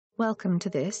Welcome to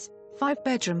this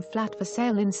 5-bedroom flat for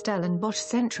sale in Stellenbosch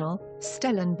Central,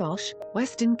 Stellenbosch,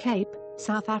 Western Cape,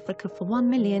 South Africa for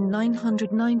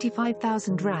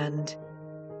R1,995,000.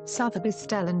 Sotheby's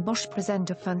Stellenbosch present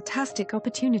a fantastic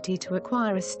opportunity to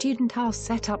acquire a student house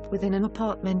set up within an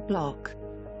apartment block.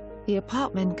 The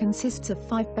apartment consists of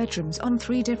 5 bedrooms on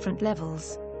 3 different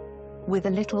levels. With a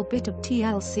little bit of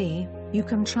TLC, you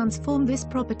can transform this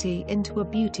property into a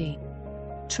beauty.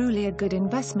 Truly a good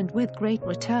investment with great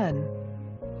return.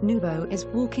 Nouveau is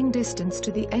walking distance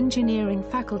to the engineering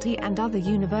faculty and other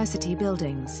university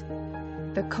buildings.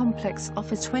 The complex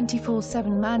offers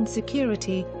 24/7 manned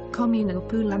security, communal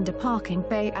pool and a parking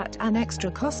bay at an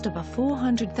extra cost of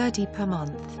 $430 per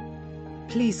month.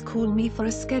 Please call me for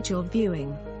a scheduled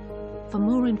viewing. For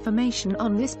more information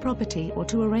on this property or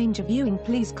to arrange a viewing,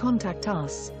 please contact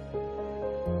us.